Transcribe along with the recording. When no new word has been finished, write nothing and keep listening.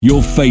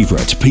Your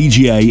favorite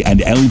PGA and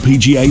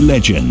LPGA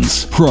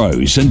legends,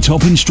 pros and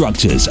top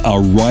instructors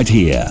are right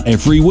here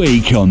every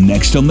week on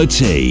Next on the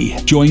Tee.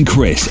 Join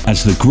Chris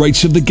as the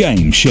greats of the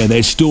game share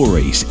their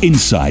stories,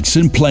 insights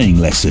and playing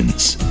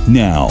lessons.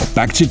 Now,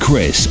 back to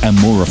Chris and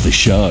more of the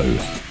show.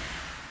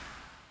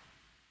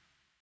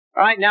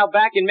 All right, now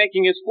back and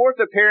making his fourth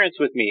appearance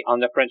with me on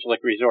the French Lick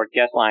Resort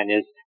guest line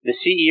is the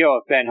CEO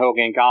of Ben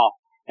Hogan Golf,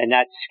 and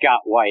that's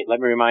Scott White.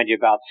 Let me remind you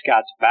about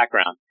Scott's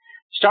background.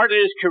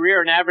 Started his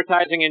career in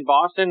advertising in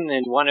Boston,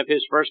 and one of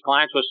his first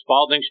clients was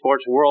Spalding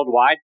Sports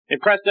Worldwide.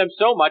 Impressed them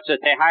so much that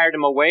they hired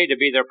him away to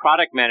be their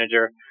product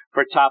manager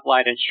for Top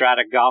Light and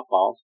Strata golf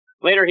balls.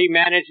 Later, he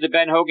managed the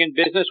Ben Hogan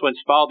business when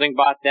Spalding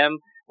bought them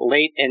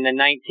late in the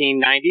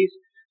 1990s.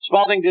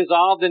 Spalding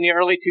dissolved in the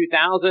early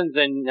 2000s,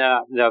 and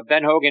the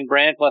Ben Hogan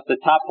brand plus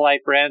the Top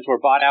Flight brands were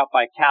bought out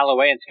by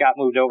Callaway, and Scott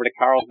moved over to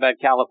Carlsbad,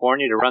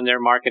 California to run their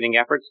marketing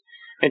efforts.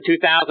 In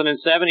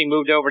 2007, he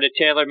moved over to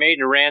TaylorMade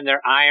and ran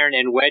their iron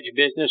and wedge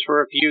business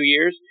for a few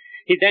years.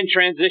 He then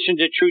transitioned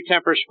to True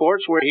Temper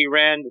Sports, where he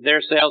ran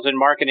their sales and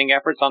marketing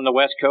efforts on the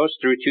West Coast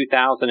through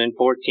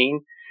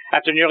 2014.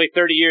 After nearly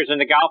 30 years in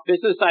the golf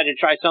business, I decided to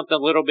try something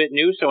a little bit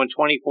new. So in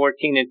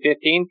 2014 and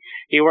 15,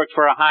 he worked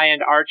for a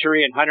high-end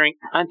archery and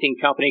hunting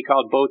company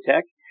called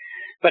Bowtech.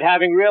 But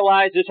having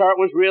realized his heart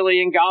was really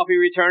in golf, he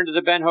returned to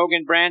the Ben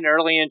Hogan brand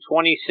early in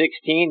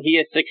 2016. He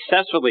has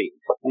successfully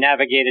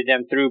navigated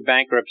them through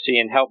bankruptcy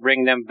and helped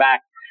bring them back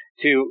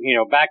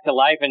to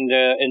life and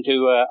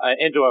into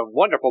a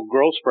wonderful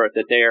growth spurt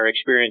that they are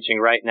experiencing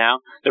right now.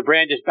 The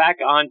brand is back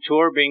on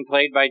tour, being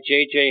played by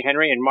J.J.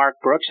 Henry and Mark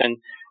Brooks, and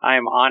I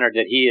am honored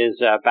that he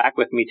is back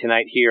with me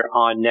tonight here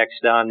on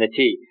Next on the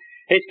Tee.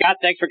 Hey, Scott,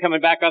 thanks for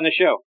coming back on the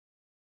show.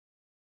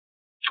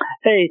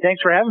 Hey,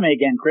 thanks for having me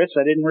again, Chris.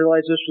 I didn't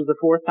realize this was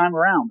the fourth time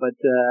around, but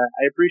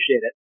I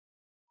appreciate it.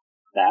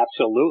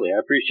 Absolutely.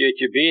 I appreciate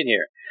you being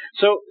here.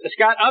 So,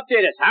 Scott,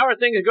 update us. How are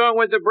things going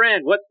with the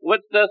brand?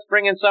 What's the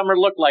spring and summer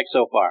look like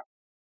so far?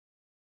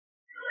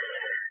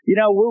 You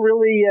know, we're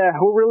really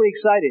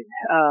excited.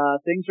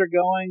 Things are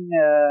going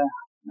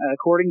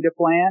according to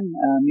plan.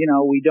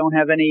 We don't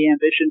have any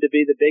ambition to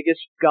be the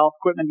biggest golf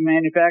equipment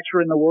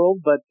manufacturer in the world,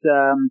 but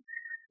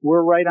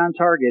we're right on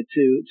target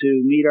to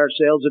meet our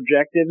sales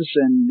objectives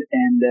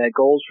and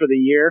goals for the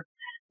year,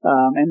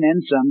 and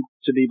then some,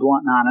 to be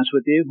blunt and honest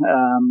with you.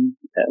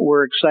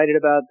 We're excited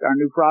about our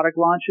new product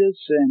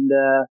launches, and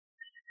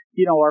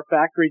our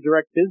factory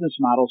direct business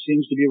model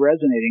seems to be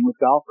resonating with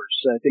golfers.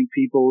 I think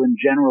people in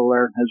general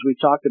are, as we've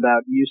talked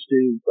about, used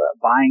to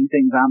buying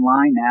things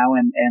online now,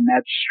 and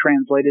that's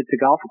translated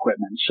to golf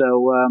equipment.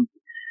 So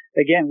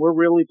again, we're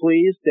really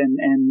pleased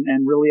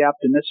and really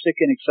optimistic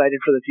and excited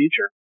for the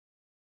future.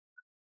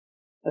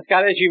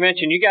 Scott, as you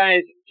mentioned, you guys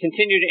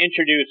continue to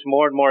introduce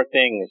more and more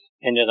things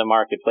into the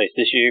marketplace.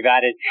 This year you've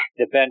added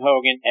the Ben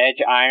Hogan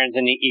Edge irons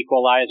and the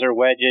Equalizer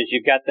wedges.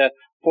 You've got the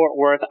Fort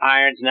Worth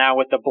irons now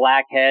with the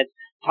black heads.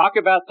 Talk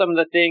about some of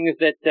the things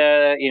that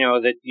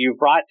that you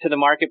brought to the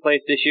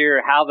marketplace this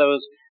year, how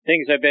those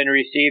things have been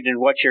received, and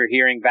what you're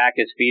hearing back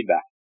as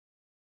feedback.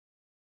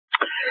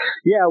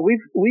 Yeah,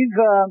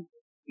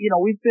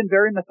 we've been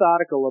very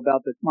methodical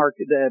about the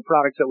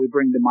products that we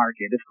bring to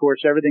market. Of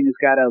course, everything has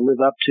got to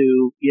live up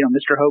to,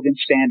 Mr.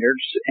 Hogan's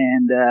standards.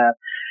 And,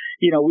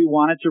 we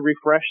wanted to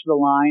refresh the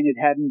line.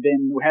 There hadn't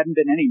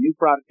been any new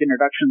product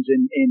introductions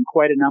in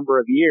quite a number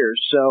of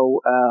years.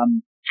 So,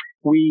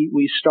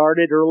 we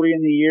started early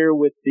in the year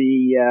with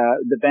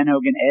the Ben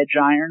Hogan Edge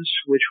irons,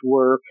 which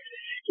were,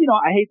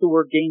 I hate the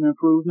word game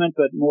improvement,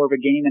 but more of a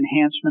game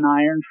enhancement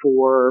iron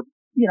for,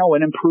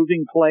 an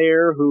improving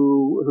player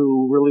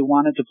who really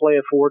wanted to play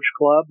a forged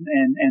club,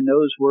 and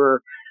those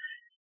were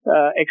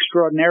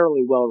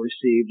extraordinarily well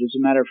received. As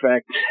a matter of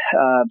fact,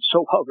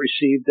 so well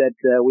received that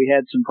we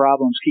had some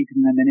problems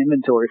keeping them in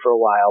inventory for a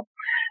while.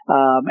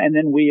 And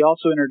then we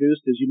also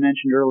introduced, as you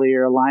mentioned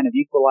earlier, a line of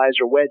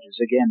Equalizer wedges.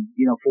 Again,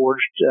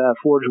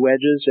 forged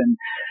wedges, and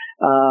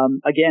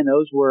again,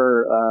 those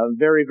were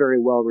very,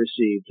 very well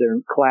received. They're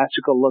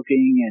classical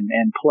looking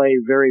and play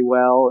very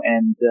well,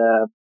 and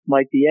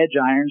like the Edge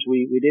irons,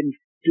 we didn't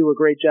do a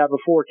great job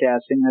of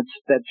forecasting.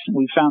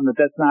 We found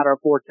that's not our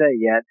forte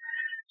yet.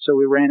 So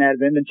we ran out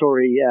of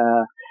inventory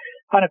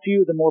on a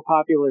few of the more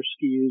popular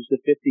SKUs,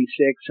 the 56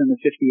 and the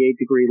 58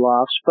 degree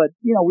lofts. But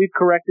we've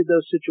corrected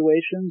those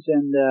situations,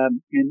 and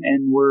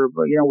we're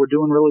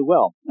doing really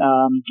well.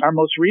 Our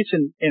most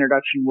recent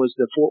introduction was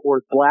the Fort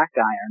Worth Black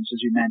irons,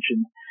 as you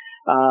mentioned,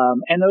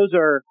 and those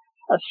are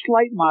a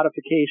slight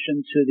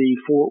modification to the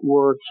Fort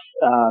Worth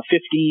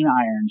 15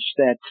 irons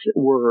that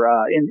were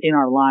in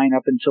our line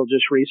up until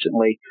just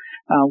recently.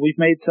 We've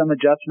made some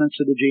adjustments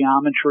to the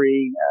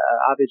geometry.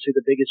 Obviously,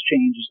 the biggest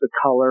change is the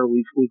color.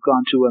 We've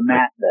gone to a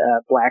matte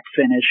black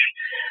finish.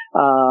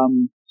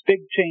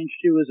 Big change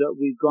too is that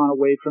we've gone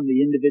away from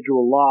the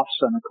individual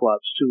lofts on the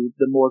clubs to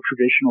the more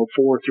traditional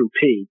 4 through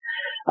P.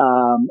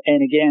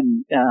 And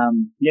again,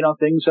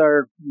 things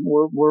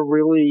we're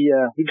really,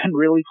 we've been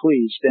really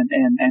pleased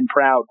and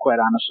proud, quite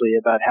honestly,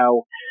 about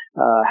how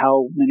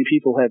many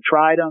people have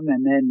tried them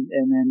and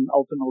then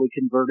ultimately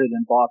converted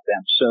and bought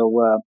them.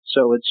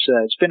 So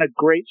it's been a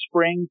great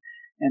spring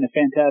and a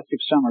fantastic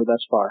summer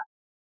thus far.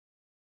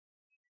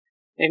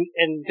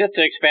 And just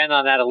to expand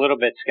on that a little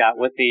bit, Scott,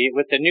 with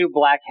the new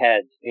black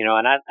heads, and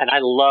I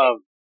love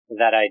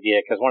that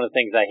idea, because one of the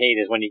things I hate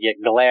is when you get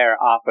glare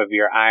off of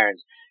your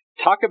irons.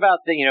 Talk about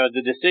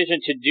the decision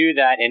to do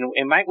that,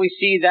 and might we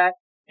see that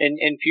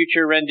in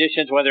future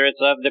renditions, whether it's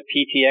of the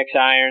PTX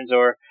irons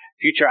or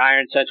future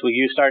iron sets? Will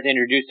you start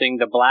introducing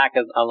the black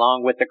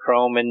along with the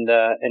chrome and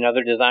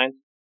other designs?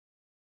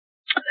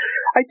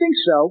 I think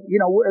so.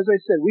 As I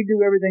said, we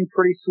do everything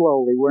pretty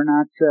slowly. We're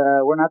not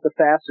the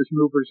fastest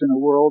movers in the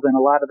world, and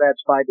a lot of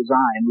that's by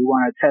design. We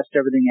want to test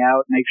everything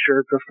out, make sure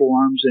it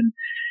performs,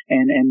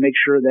 and make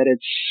sure that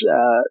it's,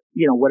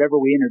 whatever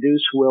we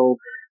introduce will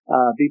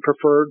be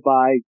preferred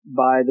by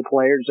the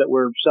players that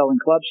we're selling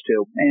clubs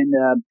to.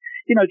 And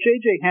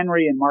J.J.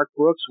 Henry and Mark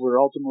Brooks were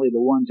ultimately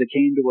the ones that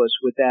came to us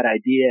with that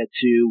idea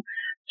to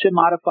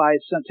modify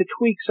to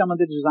tweak some of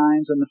the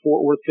designs on the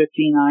Fort Worth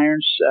 15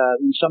 irons.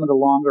 And some of the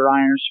longer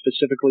irons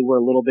specifically were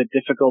a little bit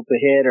difficult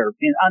to hit, or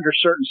under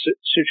certain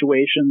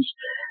situations.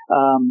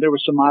 There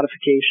were some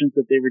modifications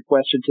that they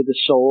requested to the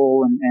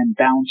sole and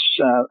bounce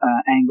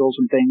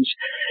angles and things.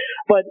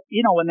 But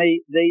when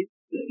they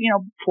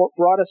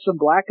brought us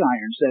some black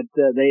irons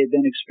that they had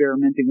been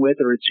experimenting with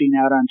or had seen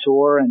out on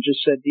tour, and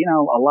just said,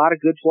 a lot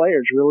of good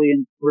players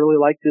really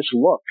like this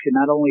look. And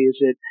not only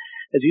is it,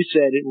 as you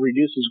said, it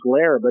reduces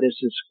glare, but it's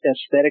just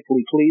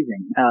aesthetically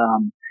pleasing.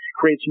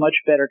 Creates much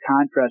better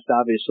contrast,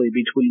 obviously,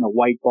 between a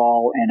white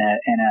ball and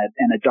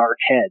a dark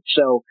head.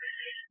 So,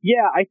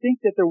 yeah, I think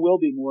that there will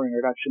be more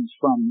introductions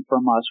from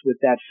us with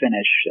that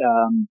finish.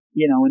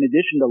 In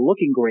addition to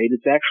looking great,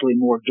 it's actually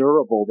more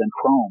durable than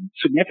chrome,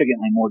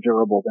 significantly more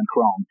durable than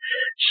chrome.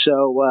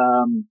 So,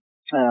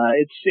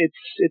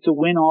 it's a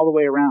win all the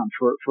way around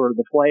for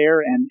the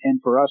player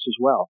and for us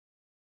as well.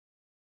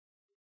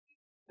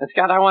 And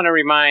Scott, I want to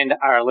remind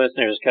our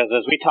listeners, because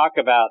as we talk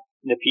about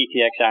the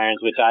PTX irons,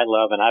 which I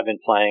love and I've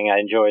been playing, I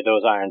enjoy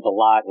those irons a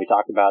lot. We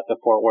talk about the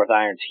Fort Worth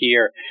irons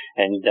here,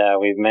 and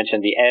we've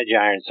mentioned the Edge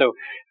irons. So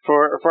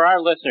for our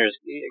listeners,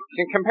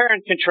 compare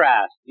and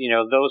contrast,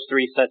 those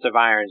three sets of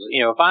irons.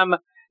 If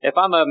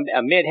I'm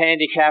a mid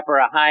handicapper,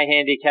 a high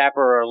handicapper,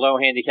 or a low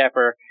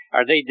handicapper,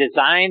 are they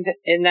designed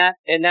in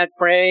that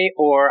fray,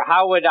 or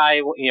how would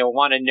I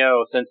want to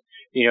know, since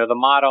the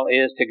model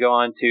is to go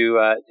on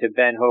to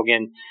Ben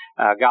Hogan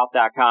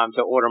golf.com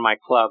to order my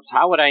clubs?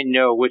 How would I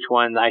know which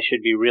ones I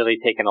should be really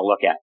taking a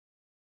look at?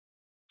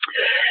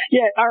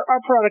 Yeah,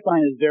 our product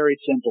line is very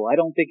simple. I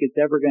don't think it's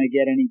ever going to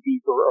get any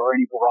deeper or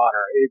any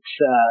broader.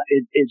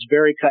 It's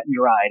very cut and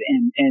dried.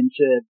 And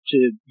to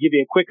give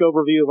you a quick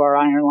overview of our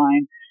iron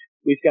line,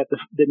 we've got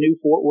the new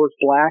Fort Worth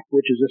Black,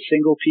 which is a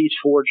single piece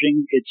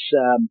forging. It's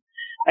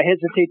I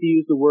hesitate to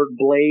use the word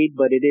blade,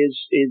 but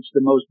it's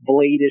the most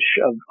bladish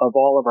of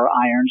all of our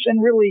irons,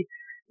 and really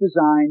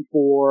designed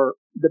for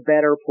the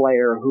better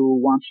player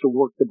who wants to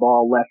work the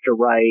ball left or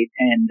right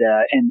and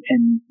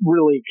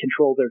really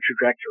control their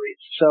trajectories.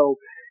 So,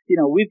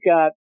 we've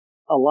got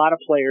a lot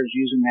of players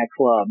using that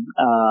club.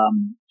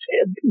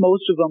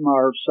 Most of them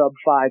are sub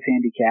 5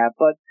 handicap,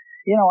 but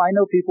I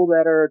know people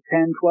that are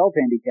 10, 12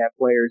 handicap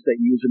players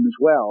that use them as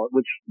well,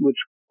 which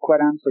quite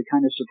honestly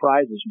kind of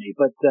surprises me.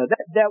 But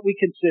that we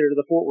consider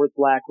the Fort Worth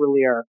Black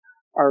really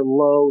our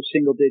low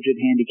single-digit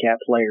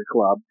handicap player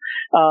club.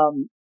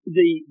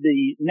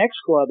 The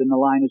next club in the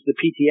line is the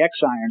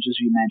PTX irons, as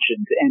you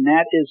mentioned, and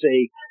that is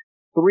a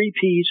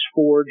 3-piece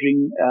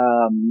forging.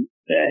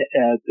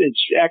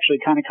 It's actually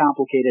kind of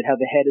complicated how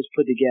the head is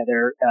put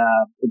together.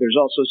 There's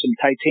also some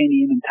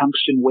titanium and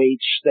tungsten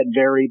weights that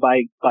vary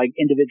by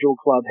individual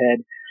club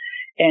head.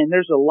 And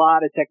there's a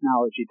lot of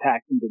technology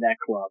packed into that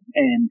club.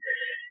 And,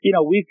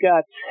 we've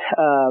got,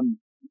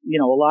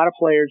 a lot of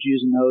players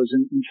using those.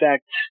 And in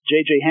fact,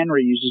 J.J.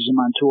 Henry uses them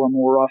on tour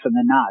more often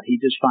than not. He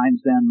just finds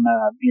them,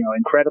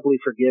 incredibly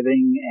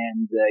forgiving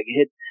and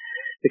hit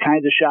the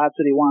kinds of shots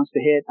that he wants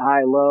to hit,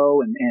 high, low,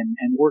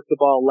 and work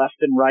the ball left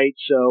and right.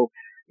 So,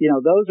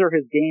 those are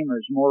his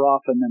gamers more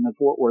often than the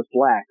Fort Worth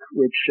Black,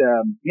 which,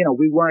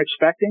 we weren't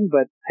expecting,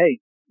 but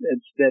hey,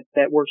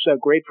 that works out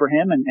great for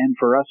him and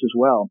for us as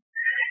well.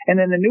 And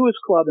then the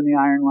newest club in the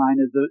iron line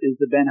is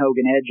the Ben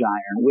Hogan Edge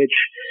iron, which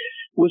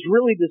was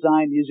really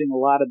designed using a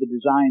lot of the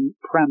design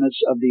premise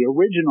of the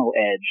original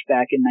Edge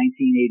back in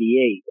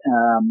 1988.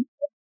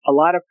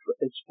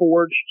 It's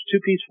forged,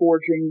 2-piece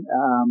forging,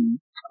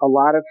 a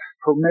lot of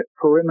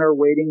perimeter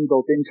weighting,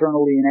 both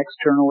internally and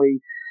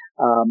externally,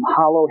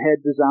 hollow head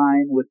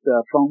design with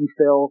foam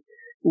fill.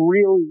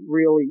 Really,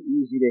 really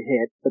easy to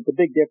hit. But the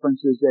big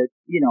difference is that,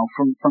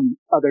 from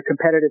other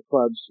competitive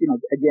clubs,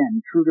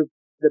 again, true to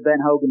the Ben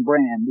Hogan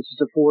brand, this is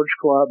a forged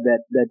club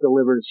that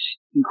delivers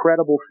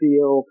incredible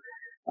feel,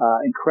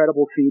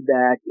 incredible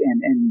feedback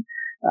and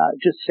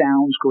just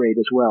sounds great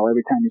as well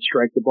every time you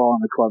strike the ball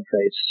on the club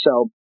face.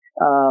 So,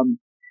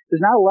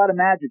 there's not a lot of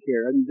magic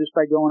here. I mean, just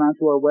by going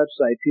onto our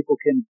website, people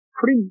can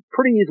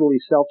pretty easily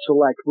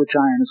self-select which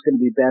iron is going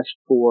to be best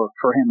for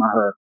him or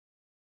her.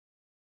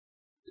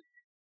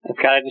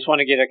 Scott, I just want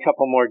to get a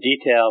couple more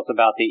details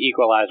about the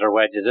equalizer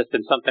wedges. It's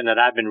been something that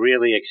I've been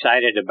really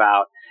excited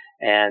about.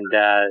 And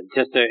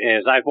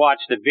as I've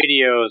watched the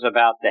videos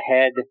about the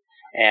head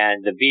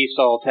and the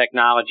V-Sol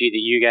technology that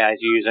you guys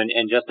use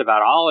in just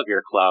about all of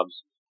your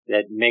clubs,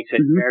 that makes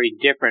it very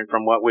different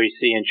from what we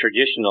see in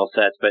traditional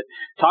sets. But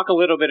talk a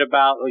little bit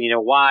about,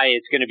 why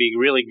it's going to be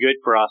really good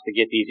for us to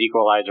get these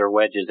equalizer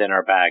wedges in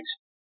our bags.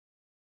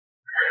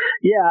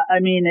 Yeah,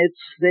 I mean,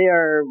 they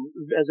are,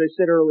 as I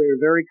said earlier,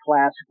 very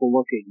classical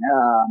looking,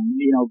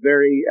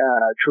 very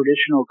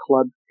traditional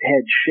club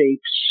head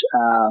shapes,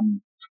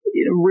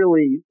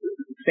 really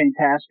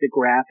fantastic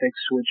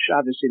graphics, which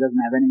obviously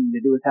doesn't have anything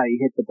to do with how you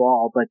hit the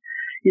ball, but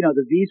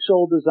the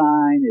V-Sol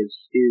design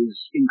is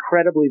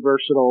incredibly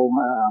versatile.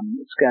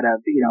 It's got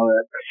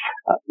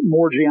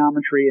more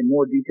geometry and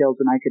more details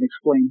than I can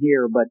explain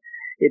here, but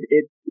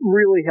it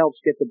really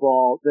helps get the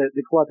ball,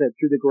 the club head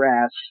through the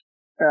grass,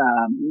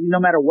 no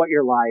matter what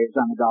your lie is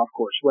on the golf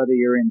course, whether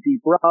you're in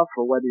deep rough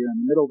or whether you're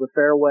in the middle of the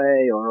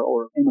fairway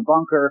or in a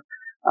bunker.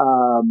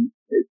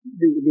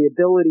 The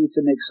ability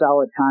to make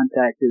solid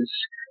contact is,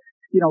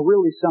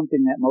 really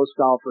something that most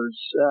golfers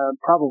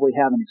probably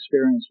haven't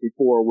experienced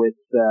before with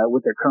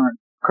their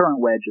current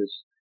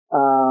wedges.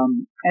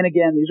 And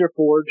again, these are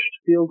forged,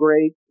 feel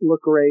great,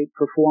 look great,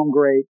 perform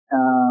great.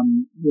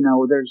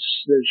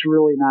 There's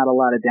really not a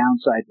lot of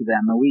downside to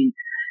them. And we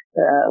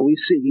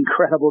see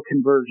incredible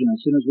conversion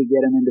as soon as we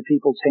get them into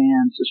people's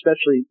hands,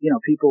 especially,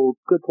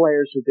 good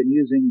players who've been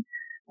using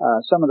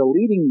some of the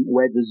leading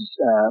wedges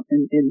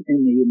in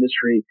the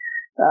industry.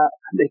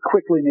 They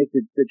quickly make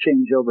the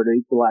change over to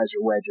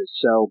equalizer wedges.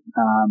 So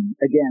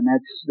again,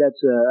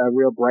 that's a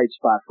real bright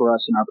spot for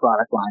us in our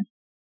product line.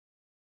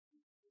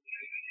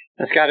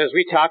 Now, Scott, as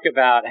we talk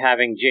about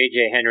having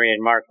J.J. Henry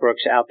and Mark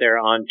Brooks out there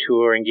on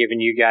tour and giving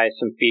you guys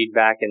some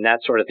feedback and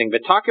that sort of thing,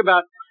 but talk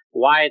about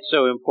why it's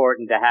so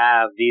important to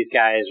have these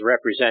guys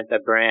represent the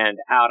brand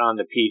out on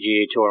the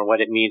PGA Tour and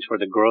what it means for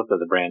the growth of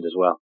the brand as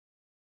well.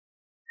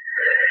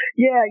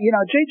 Yeah,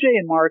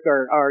 JJ and Mark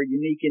are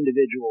unique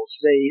individuals.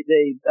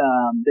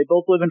 They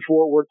both live in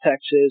Fort Worth,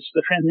 Texas.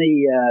 They're in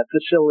the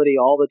facility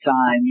all the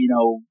time,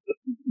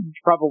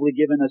 probably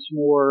giving us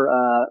more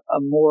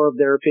of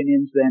their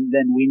opinions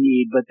than we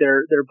need, but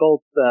they're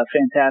both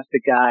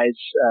fantastic guys,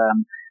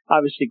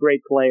 obviously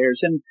great players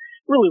and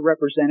really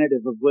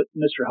representative of what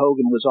Mr.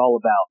 Hogan was all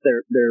about.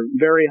 They're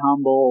very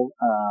humble,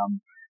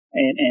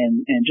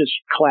 and just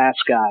class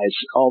guys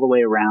all the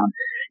way around.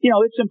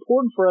 It's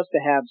important for us to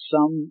have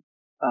some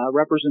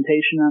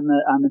representation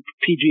on the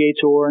PGA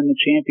Tour and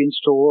the Champions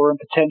Tour and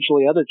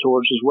potentially other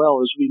tours as well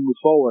as we move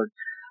forward.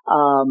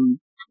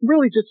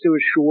 Really just to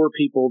assure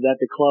people that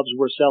the clubs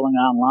we're selling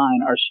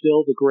online are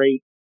still the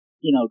great,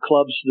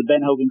 clubs, the Ben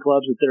Hogan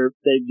clubs that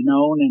they've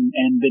known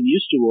and been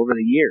used to over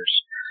the years.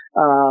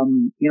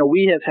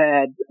 We have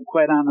had,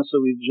 quite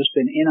honestly, we've just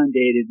been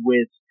inundated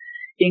with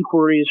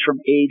inquiries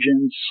from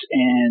agents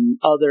and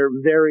other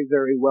very,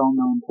 very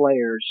well-known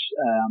players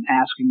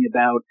asking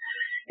about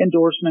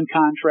endorsement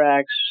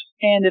contracts,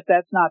 and if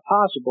that's not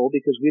possible,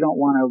 because we don't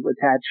want to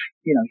attach,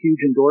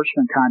 huge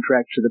endorsement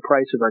contracts to the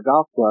price of our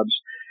golf clubs,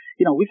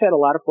 we've had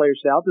a lot of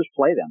players say, I'll just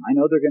play them. I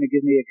know they're going to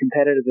give me a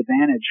competitive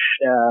advantage,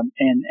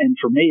 and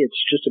for me, it's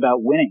just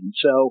about winning.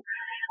 So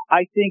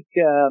I think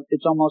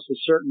it's almost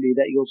a certainty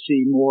that you'll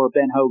see more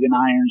Ben Hogan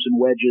irons and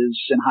wedges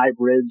and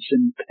hybrids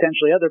and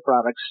potentially other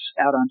products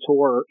out on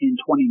tour in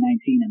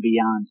 2019 and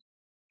beyond.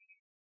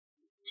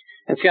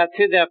 And Scott,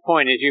 to that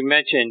point, as you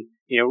mentioned,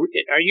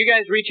 are you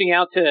guys reaching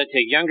out to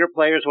younger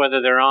players, whether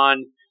they're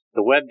on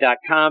the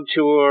web.com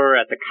tour,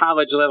 at the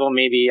college level,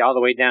 maybe all the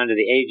way down to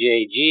the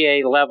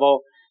AJGA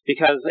level?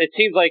 Because it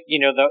seems like,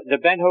 the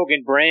Ben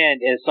Hogan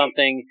brand is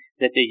something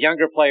that the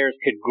younger players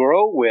could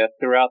grow with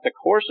throughout the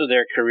course of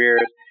their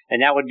careers,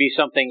 and that would be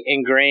something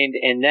ingrained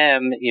in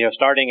them,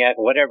 starting at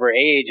whatever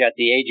age at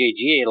the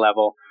AJGA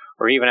level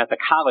or even at the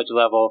college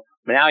level.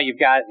 But now you've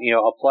got,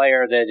 a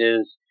player that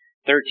is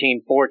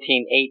 13,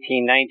 14,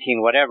 18,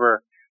 19,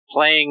 whatever,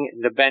 playing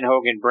the Ben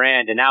Hogan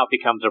brand, and now it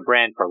becomes a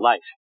brand for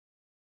life.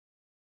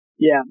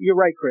 Yeah, you're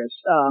right, Chris.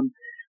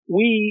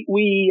 We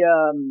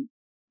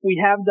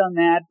have done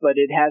that,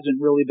 but it hasn't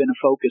really been a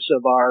focus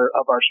of our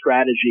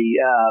strategy.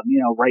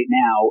 Right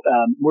now,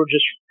 we're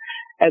just,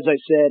 as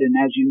I said, and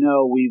as you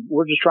know,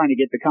 we're just trying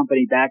to get the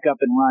company back up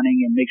and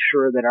running and make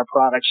sure that our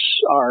products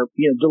are,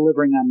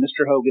 delivering on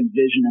Mr. Hogan's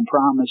vision and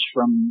promise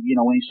from,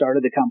 when he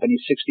started the company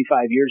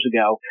 65 years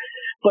ago.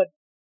 But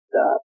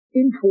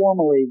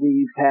informally,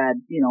 we've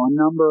had, a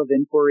number of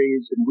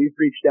inquiries, and we've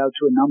reached out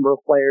to a number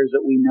of players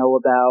that we know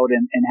about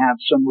and have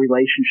some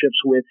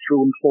relationships with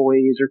through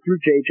employees or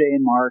through JJ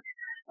and Mark.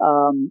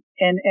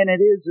 And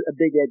it is a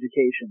big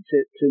education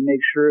to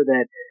make sure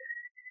that,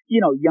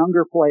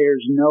 younger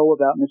players know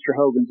about Mr.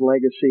 Hogan's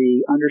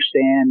legacy,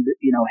 understand,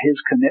 his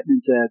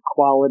commitment to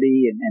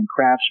quality and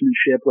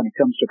craftsmanship when it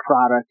comes to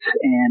product.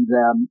 And,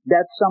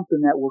 that's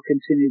something that we'll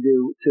continue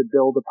to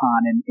build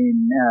upon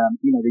in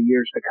the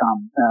years to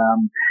come.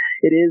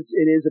 It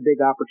is a big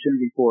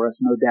opportunity for us,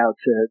 no doubt,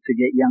 to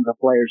get younger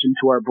players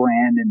into our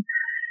brand and,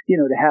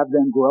 to have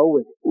them grow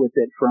with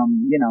it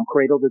from,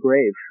 cradle to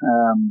grave.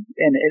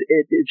 And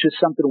it's just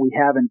something we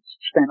haven't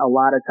spent a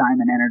lot of time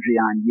and energy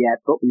on yet,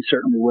 but we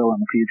certainly will in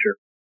the future.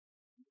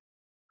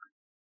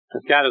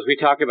 Scott, as we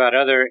talk about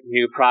other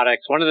new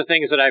products, one of the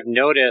things that I've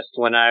noticed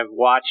when I've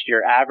watched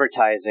your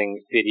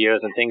advertising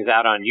videos and things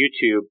out on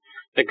YouTube,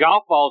 the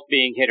golf balls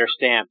being hit or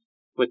stamped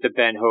with the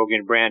Ben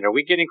Hogan brand. Are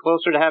we getting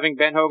closer to having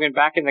Ben Hogan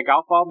back in the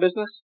golf ball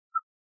business?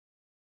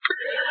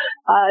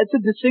 It's a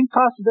distinct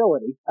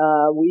possibility.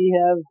 We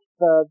have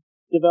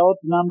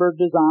developed a number of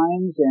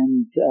designs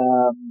and,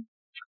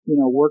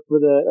 worked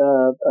with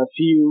a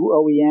few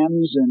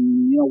OEMs,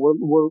 and,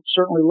 we're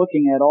certainly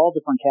looking at all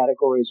different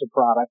categories of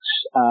products.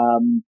 I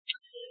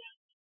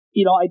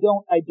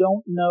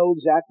don't know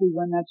exactly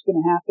when that's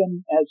going to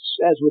happen.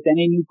 As with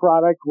any new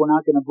product, we're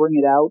not going to bring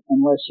it out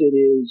unless it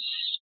is,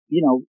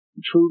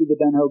 true to the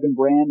Ben Hogan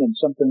brand and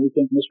something we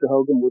think Mr.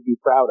 Hogan would be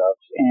proud of.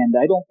 And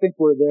I don't think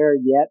we're there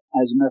yet.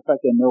 As a matter of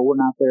fact, I know we're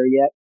not there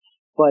yet.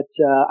 But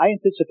I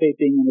anticipate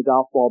being in the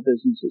golf ball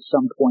business at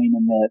some point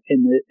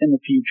in the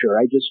future.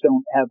 I just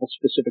don't have a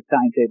specific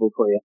timetable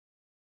for you.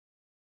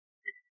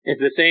 Is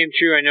the same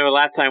true? I know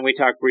last time we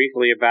talked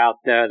briefly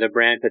about the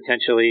brand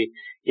potentially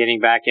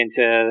getting back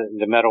into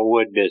the metal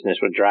wood business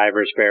with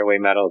drivers, fairway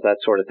metals, that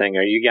sort of thing.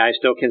 Are you guys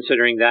still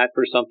considering that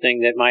for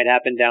something that might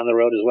happen down the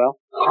road as well?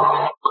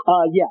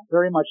 Yeah,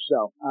 very much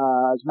so.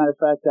 As a matter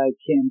of fact, I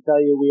can tell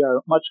you we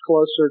are much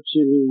closer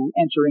to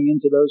entering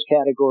into those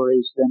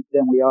categories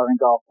than we are in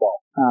golf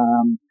ball.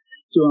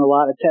 Doing a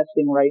lot of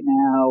testing right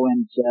now,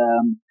 and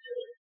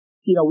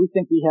we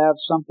think we have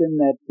something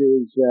that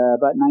is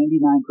about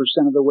 99%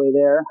 of the way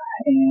there.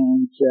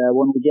 And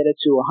when we get it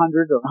to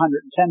 100 or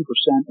 110%,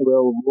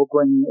 we'll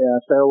bring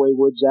fairway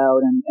woods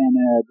out and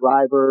a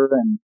driver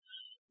and,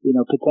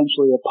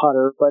 potentially a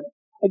putter. But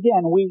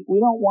again, we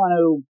don't want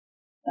to,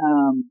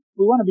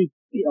 we want to be,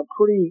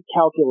 pretty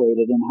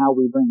calculated in how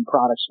we bring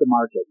products to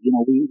market. We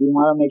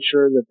want to make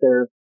sure that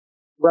they're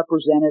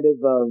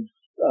representative of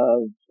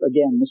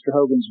again, Mr.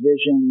 Hogan's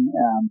vision,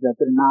 that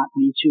they're not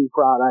Me Too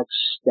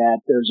products,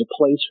 that there's a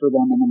place for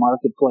them in the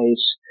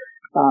marketplace,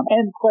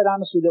 and quite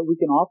honestly, that we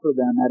can offer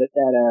them at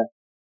a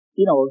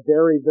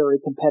very, very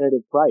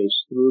competitive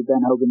price through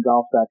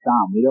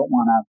benhogangolf.com. We don't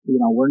want to,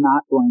 we're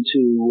not going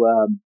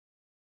to,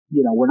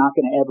 we're not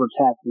going to ever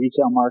tack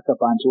retail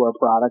markup onto our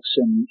products,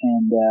 and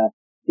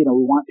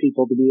we want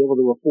people to be able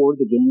to afford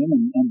the game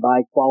and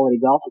buy quality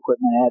golf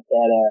equipment at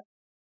a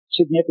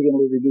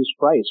significantly reduced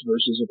price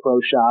versus a pro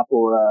shop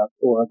or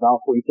a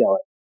golf retailer.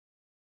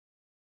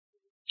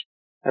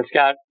 And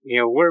Scott,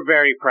 we're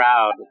very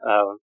proud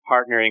of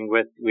partnering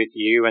with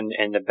you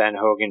and the Ben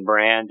Hogan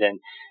brand,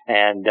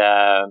 and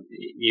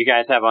you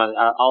guys have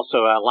also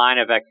a line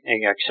of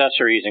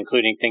accessories,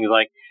 including things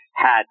like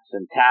hats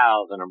and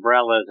towels and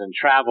umbrellas and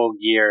travel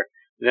gear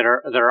that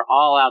are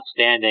all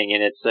outstanding,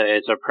 and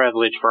it's a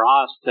privilege for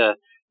us to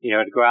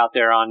go out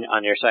there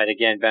on your site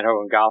again,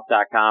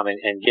 benhogangolf.com,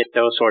 and get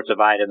those sorts of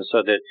items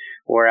so that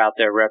we're out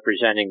there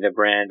representing the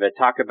brand. But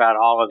talk about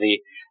all of the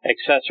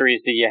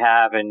accessories that you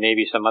have and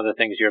maybe some other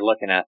things you're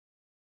looking at.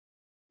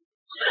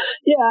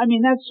 Yeah, I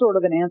mean, that's sort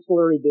of an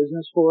ancillary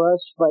business for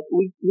us, but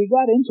we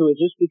got into it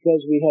just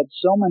because we had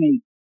so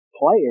many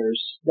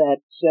players that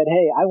said,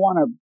 hey, I want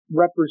to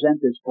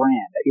represent this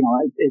brand.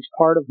 It's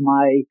part of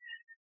my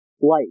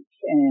life.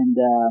 And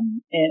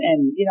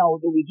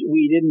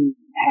we didn't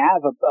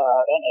have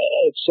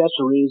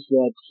accessories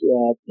that,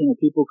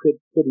 people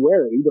could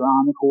wear either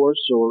on the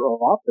course or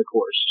off the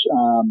course,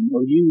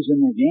 or use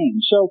in their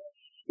game. So,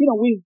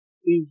 we've,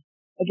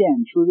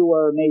 again, true to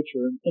our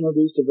nature,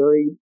 introduced a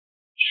very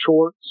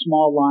short,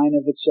 small line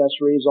of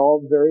accessories,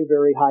 all very,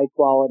 very high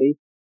quality.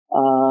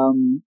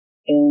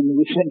 And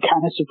we've been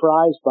kind of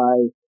surprised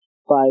by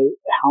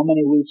how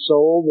many we've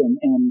sold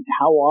and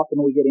how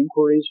often we get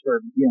inquiries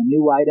for,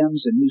 new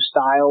items and new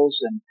styles.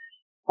 And,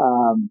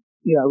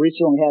 I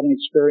recently had an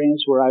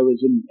experience where I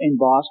was in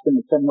Boston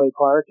at Fenway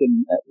Park,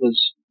 and it was,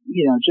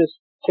 just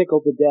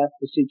tickled to death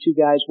to see two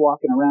guys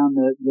walking around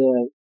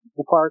the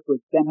park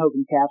with Ben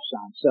Hogan caps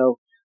on. So,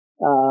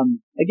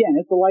 again,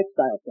 it's a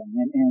lifestyle thing,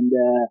 and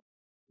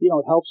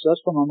it helps us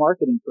from a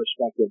marketing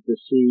perspective to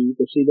see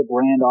the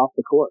brand off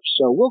the course.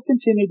 So we'll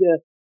continue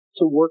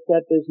to work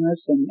that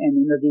business and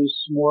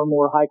introduce more and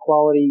more high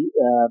quality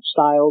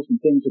styles and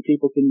things that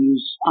people can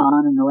use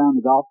on and around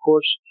the golf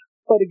course.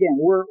 But again,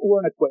 we're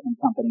an equipment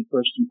company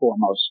first and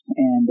foremost,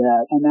 and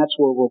that's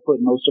where we'll put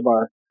most of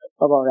our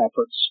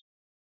efforts.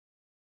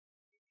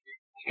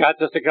 Scott,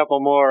 just a couple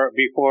more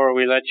before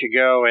we let you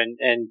go, and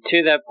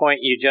to that point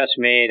you just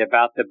made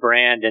about the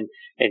brand, and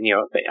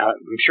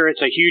I'm sure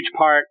it's a huge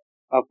part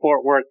of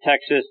Fort Worth,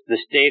 Texas, the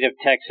state of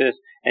Texas,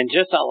 and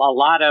just a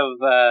lot of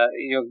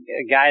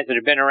guys that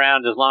have been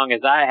around as long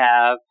as I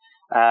have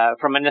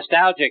from a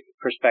nostalgic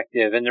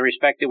perspective and the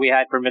respect that we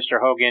had for Mr.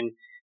 Hogan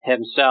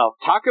himself.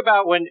 Talk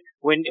about when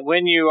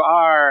you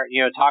are,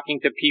 talking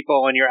to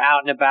people and you're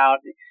out and about,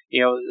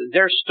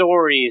 their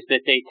stories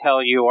that they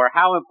tell you, or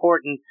how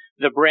important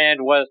the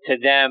brand was to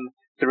them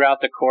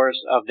throughout the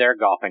course of their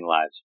golfing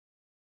lives.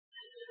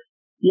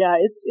 Yeah,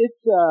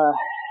 it's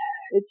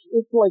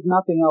like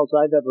nothing else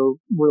I've ever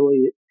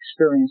really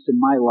experienced in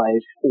my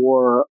life,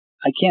 or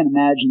I can't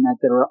imagine that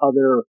there are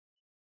other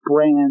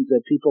brands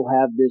that people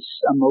have this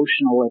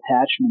emotional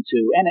attachment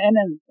to, and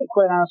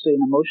quite honestly,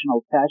 an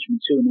emotional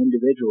attachment to an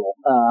individual.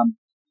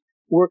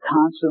 We're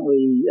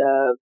constantly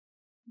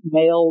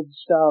mailed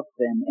stuff,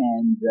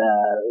 and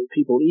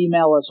people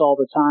email us all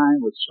the time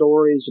with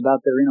stories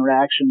about their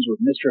interactions with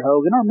Mr.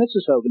 Hogan, or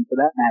Mrs. Hogan for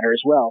that matter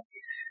as well.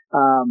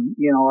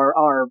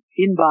 Our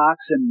inbox,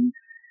 and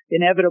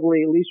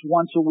inevitably at least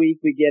once a week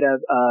we get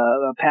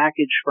a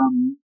package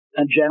from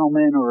a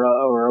gentleman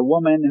or a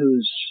woman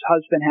whose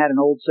husband had an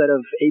old set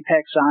of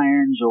Apex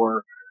irons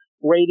or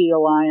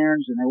radial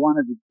irons, and they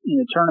wanted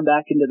to turn them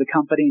back into the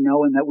company,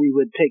 knowing that we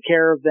would take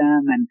care of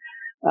them. And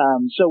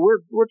so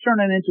we're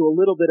turning into a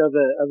little bit of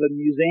a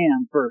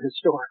museum for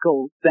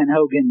historical Ben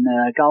Hogan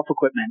golf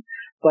equipment.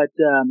 But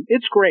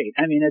it's great.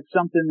 I mean, it's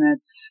something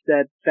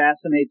that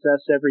fascinates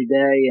us every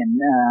day, and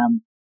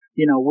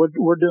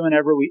we're doing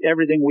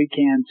everything we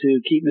can to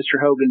keep Mr.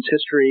 Hogan's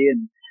history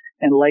and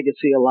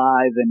legacy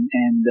alive, and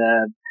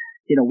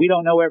we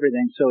don't know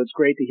everything, so it's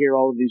great to hear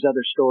all of these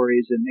other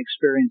stories and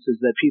experiences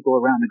that people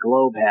around the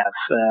globe have.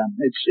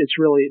 It's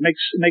really, it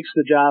makes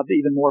the job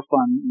even more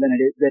fun than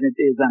it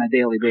is on a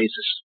daily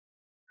basis.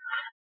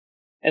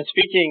 And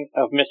speaking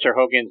of Mr.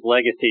 Hogan's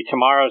legacy,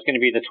 tomorrow is going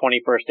to be the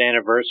 21st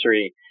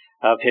anniversary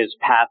of his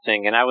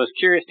passing, and I was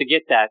curious to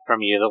get that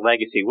from you, the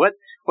legacy. What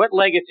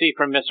legacy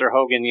from Mr.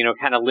 Hogan,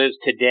 kind of lives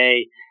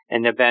today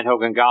in the Ben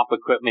Hogan Golf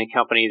Equipment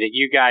Company that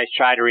you guys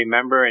try to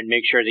remember and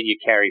make sure that you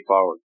carry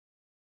forward?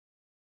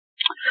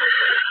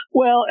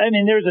 Well, I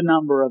mean, there's a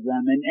number of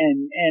them,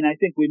 and I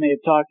think we may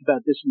have talked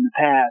about this in the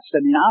past. I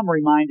mean, I'm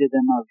reminded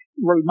of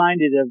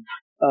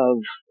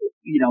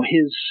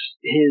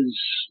his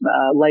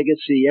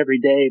legacy every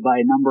day by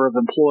a number of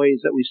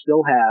employees that we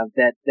still have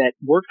that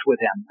worked with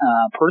him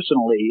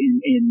personally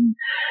in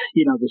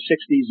the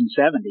 60s and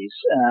 70s.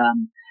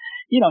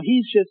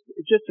 He's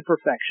just a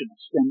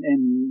perfectionist, and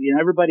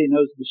everybody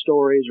knows the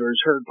stories or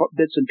has heard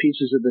bits and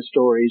pieces of the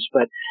stories,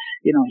 but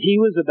he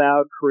was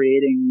about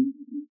creating,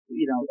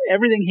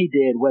 everything he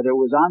did, whether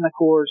it was on the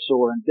course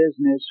or in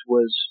business,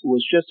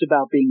 was just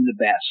about being the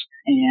best.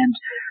 And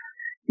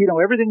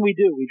everything we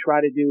do, we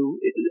try to do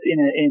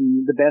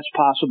in the best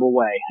possible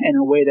way, in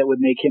a way that would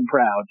make him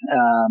proud.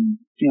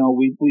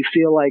 We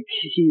feel like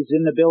he's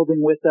in the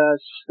building with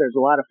us. There's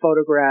a lot of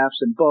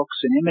photographs and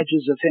books and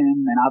images of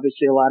him, and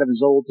obviously a lot of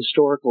his old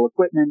historical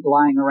equipment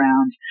lying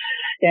around.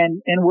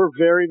 And we're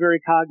very, very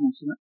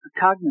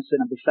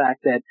cognizant of the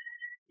fact that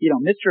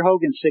Mr.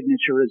 Hogan's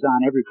signature is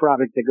on every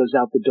product that goes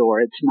out the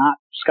door. It's not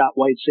Scott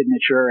White's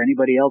signature or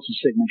anybody else's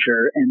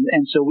signature,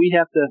 and so we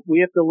have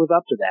to live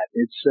up to that.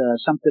 It's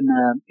something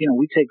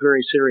we take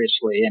very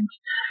seriously, and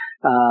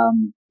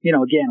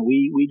again,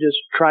 we just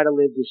try to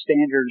live the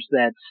standards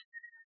that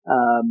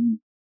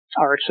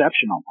are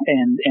exceptional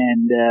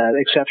and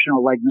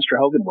exceptional like Mr.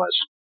 Hogan was.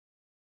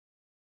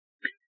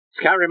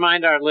 Scott,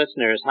 remind our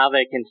listeners how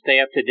they can stay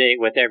up to date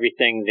with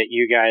everything that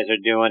you guys are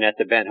doing at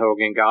the Ben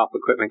Hogan Golf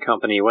Equipment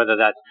Company, whether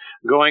that's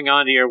going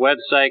onto your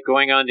website,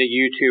 going onto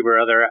YouTube,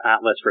 or other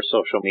outlets for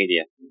social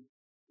media.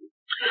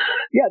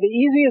 Yeah, the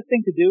easiest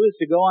thing to do is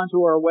to go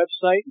onto our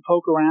website and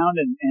poke around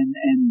and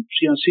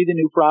see the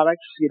new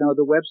products.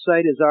 The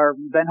website is our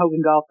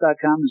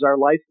benhogangolf.com is our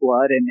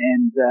lifeblood,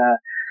 and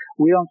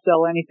we don't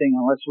sell anything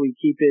unless we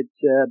keep it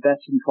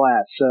best in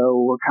class. So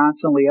we're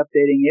constantly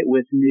updating it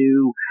with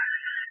new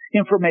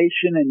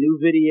information and new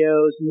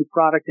videos, new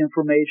product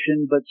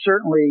information, but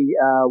certainly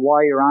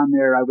while you're on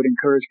there, I would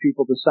encourage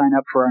people to sign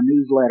up for our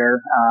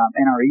newsletter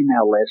and our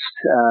email list.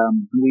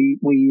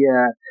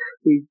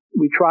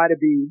 We try to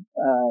be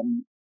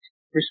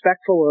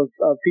respectful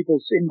of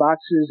people's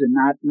inboxes and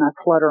not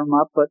clutter them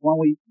up, but when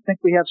we think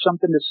we have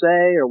something to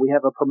say, or we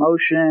have a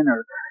promotion,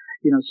 or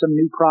some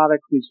new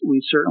product, we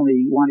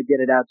certainly want to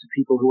get it out to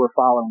people who are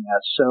following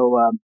us.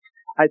 So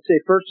I'd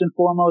say first and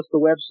foremost the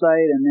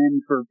website, and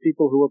then for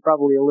people who are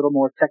probably a little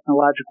more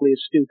technologically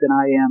astute than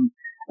I am,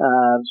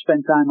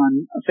 spend time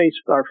on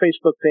our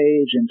Facebook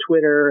page and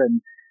Twitter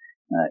and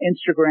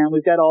Instagram.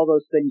 We've got all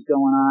those things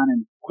going on,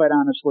 and quite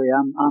honestly,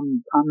 I'm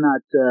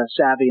not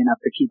savvy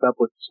enough to keep up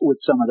with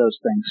some of those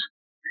things.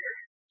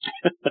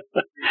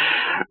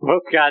 Well,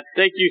 Scott,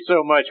 thank you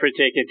so much for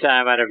taking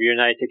time out of your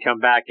night to come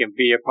back and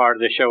be a part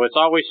of the show. It's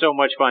always so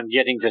much fun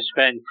getting to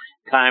spend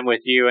time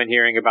with you and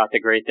hearing about the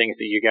great things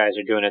that you guys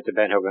are doing at the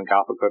Ben Hogan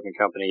Golf Equipment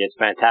Company. It's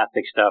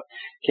fantastic stuff.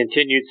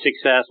 Continued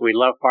success. We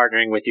love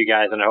partnering with you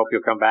guys, and I hope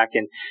you'll come back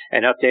and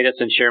update us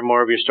and share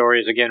more of your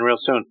stories again real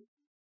soon.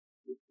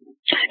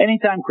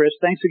 Anytime, Chris.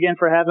 Thanks again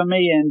for having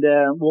me, and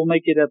we'll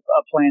make it a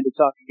plan to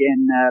talk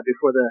again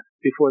before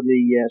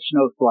the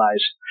snow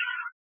flies.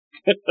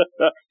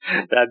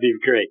 That'd be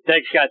great.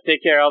 Thanks, Scott.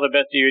 Take care. All the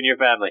best to you and your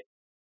family.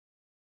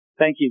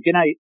 Thank you. Good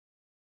night.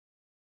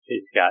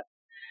 Hey, Scott.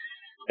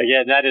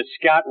 Again, that is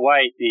Scott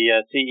White,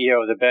 the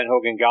CEO of the Ben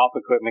Hogan Golf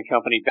Equipment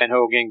Company.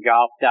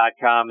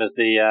 BenHoganGolf.com is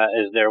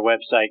their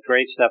website.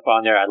 Great stuff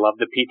on there. I love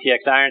the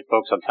PTX irons,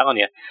 folks. I'm telling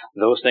you,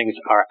 those things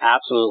are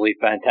absolutely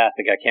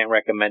fantastic. I can't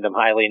recommend them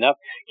highly enough.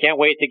 Can't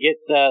wait to get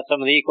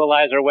some of the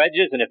equalizer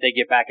wedges, and if they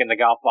get back in the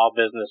golf ball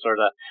business or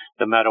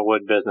the metal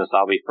wood business,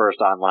 I'll be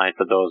first online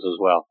for those as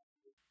well.